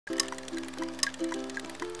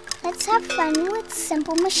Let's have fun with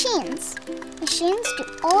simple machines. Machines do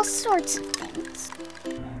all sorts of things.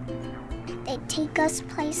 They take us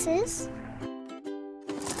places,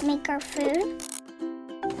 make our food,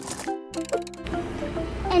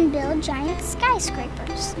 and build giant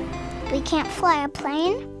skyscrapers. We can't fly a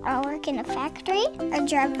plane, or work in a factory, or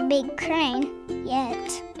drive a big crane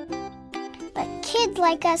yet. But kids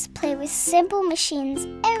like us play with simple machines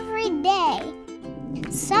every day.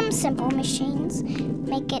 Some simple machines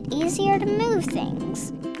make it easier to move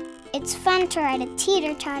things. It's fun to ride a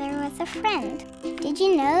teeter-totter with a friend. Did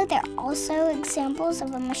you know there are also examples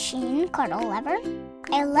of a machine called a lever?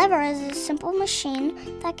 A lever is a simple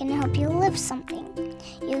machine that can help you lift something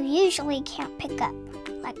you usually can't pick up,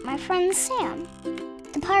 like my friend Sam.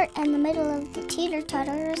 The part in the middle of the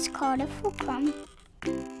teeter-totter is called a fulcrum.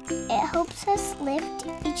 It helps us lift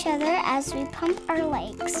each other as we pump our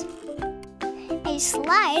legs. A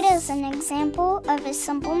slide is an example of a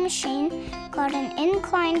simple machine called an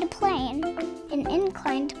inclined plane. An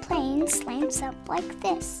inclined plane slants up like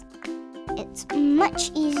this. It's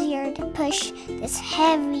much easier to push this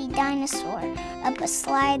heavy dinosaur up a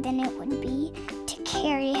slide than it would be to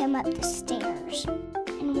carry him up the stairs.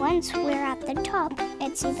 And once we're at the top,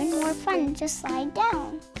 it's even more fun to slide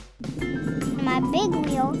down. My big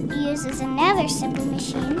wheel uses another simple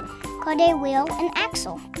machine called a wheel and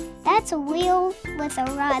axle. That's a wheel with a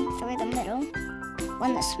rod through the middle.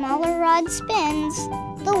 When the smaller rod spins,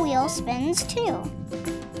 the wheel spins too.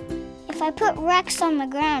 If I put Rex on the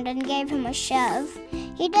ground and gave him a shove,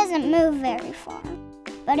 he doesn't move very far.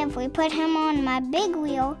 But if we put him on my big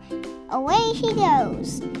wheel, away he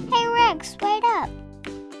goes. Hey Rex, wait up.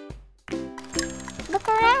 Look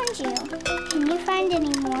around you. Can you find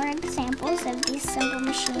any more examples of these simple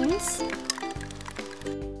machines?